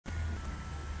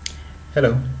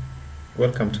Hello,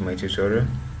 welcome to my tutorial.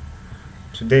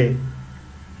 Today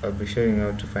I'll be showing you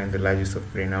how to find the largest of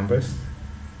three numbers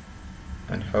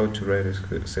and how to write a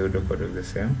pseudocode of the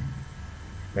same.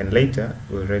 Then later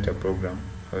we'll write a program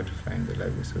how to find the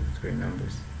largest of the three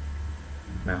numbers.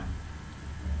 Now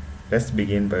let's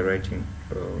begin by writing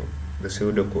the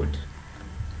pseudocode.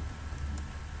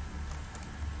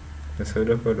 The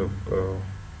pseudocode of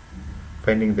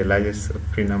finding the largest of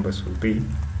three numbers will be: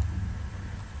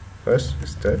 first, we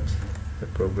start the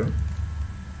program.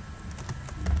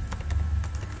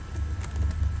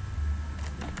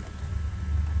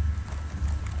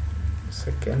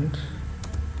 Second,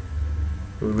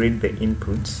 we read the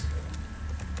inputs.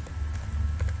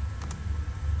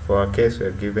 For our case, we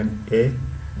are given A,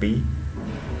 B,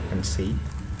 and C.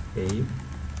 A,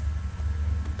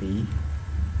 B,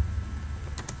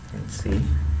 and C.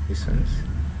 This one's.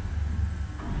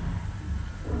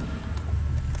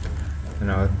 And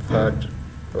our third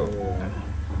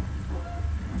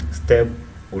step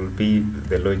will be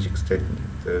the logic statement.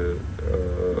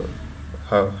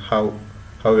 How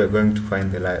we are going to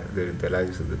find the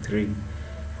largest of the three.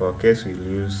 For our case, we'll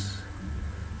use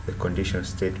the condition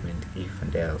statement if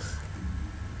and else.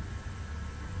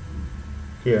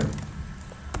 Here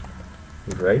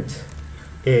we write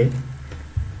if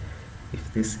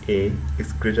this A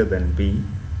is greater than B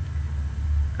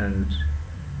and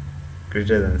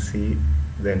greater than C,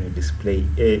 then we display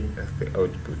A as the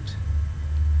output.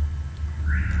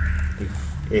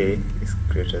 If A is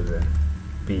greater than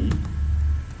B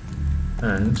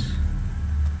and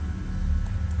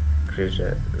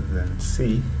greater than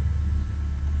C,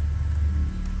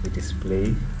 we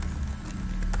display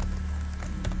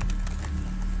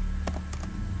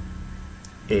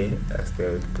A as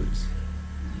the output.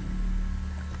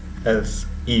 Else,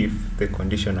 if the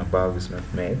condition above is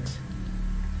not met,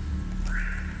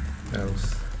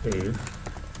 if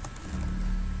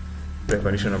the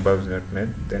condition above is not met,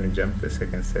 then we jump to the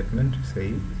second statement.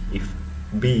 Say if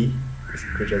B is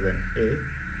greater than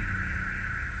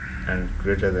A and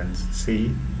greater than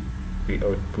C, we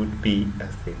output B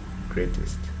as the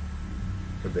greatest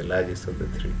or the largest of the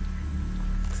three.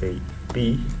 Say if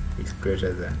B is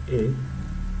greater than A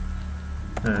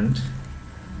and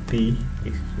B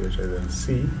is greater than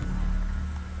C,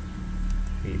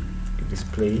 we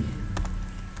display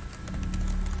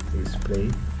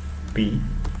B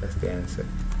as the answer.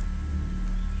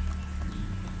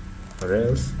 Or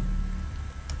else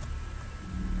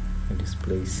we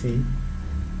display C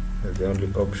as the only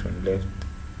option left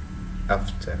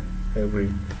after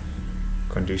every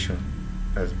condition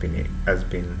has been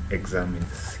examined.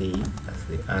 C as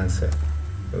the answer.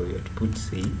 So we have to put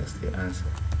C as the answer.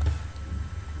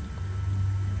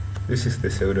 This is the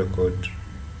pseudocode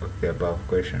of the above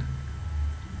question.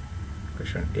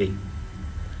 Question A.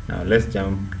 Now let's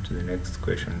jump to the next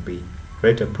question B.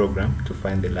 Write a program to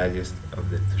find the largest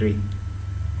of the three.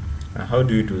 Now how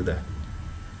do you do that?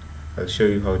 I'll show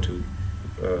you how to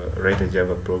write a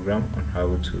Java program on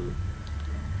how to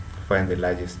find the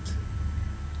largest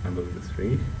number of the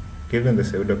three. Given the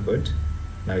pseudocode,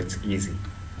 now it's easy.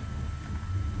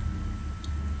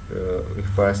 We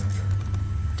first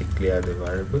declare the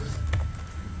variables,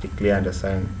 declare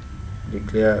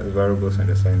the variables and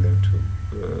assign them to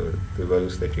the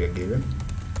values that we are given.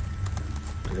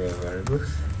 Declare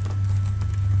variables.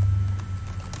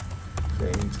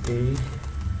 Int A,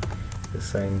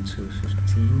 assign to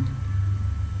 15.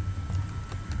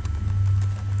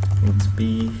 Int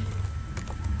B,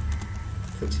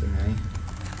 39.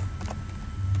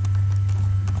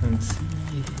 And C,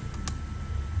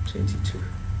 22.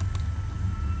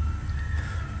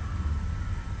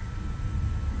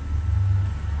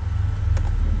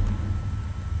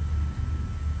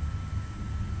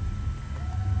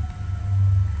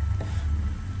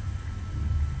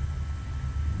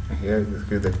 Here, let's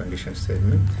give the condition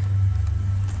statement.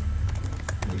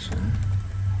 Condition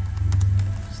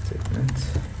statement.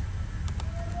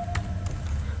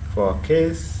 For our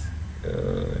case,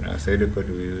 in our pseudocode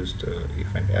we used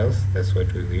if and else. That's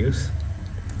what we use.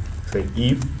 So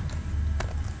if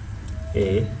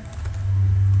A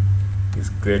is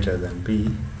greater than B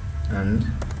and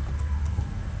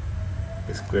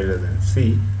is greater than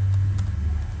C,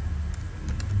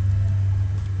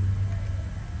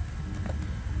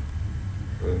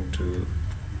 going to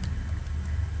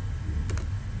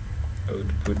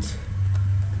output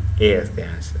A as the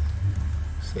answer.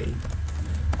 Say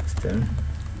system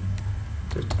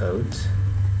dot out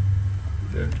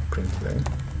dot println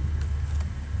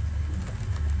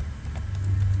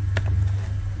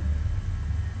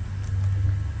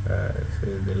so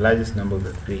the largest number of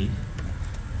the three,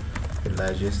 the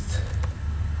largest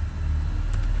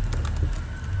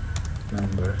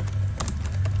number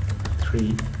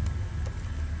 3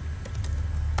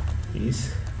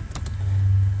 is,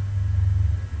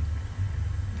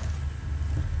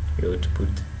 we ought to put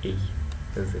A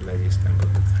as the largest number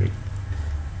of the 3.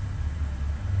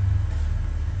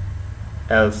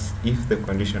 Else, if the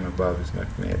condition above is not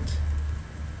met,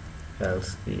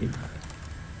 else if,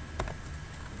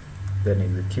 then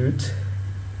execute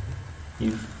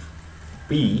if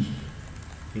B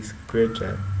is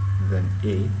greater than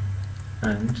A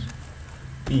and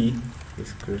B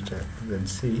is greater than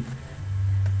C,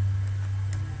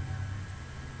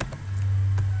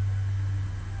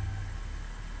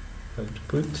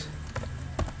 output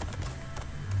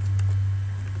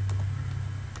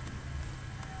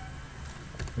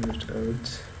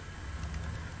out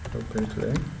open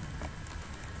line.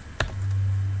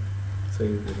 So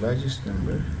the largest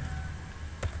number,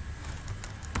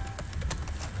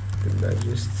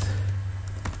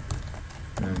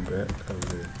 of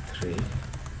the 3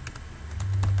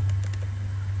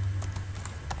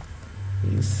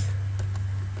 is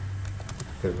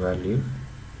the value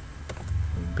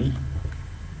B.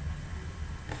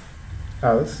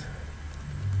 Else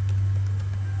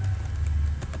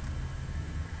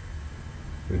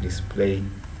we display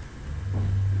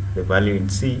the value in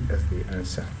C as the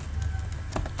answer.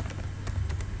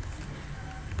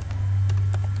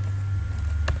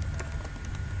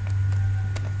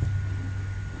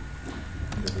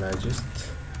 The largest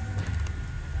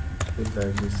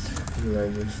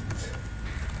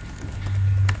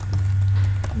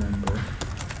number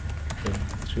of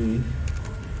 3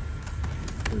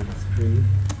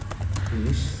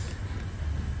 is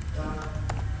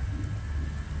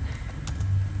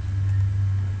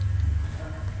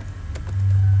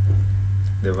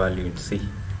the value in C.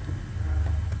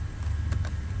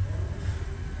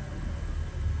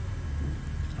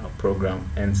 Our program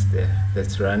ends there.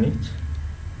 Let's run it.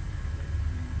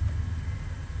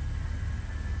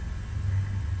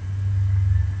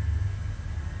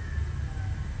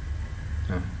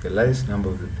 The largest number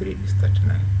of the 3 is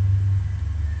 39.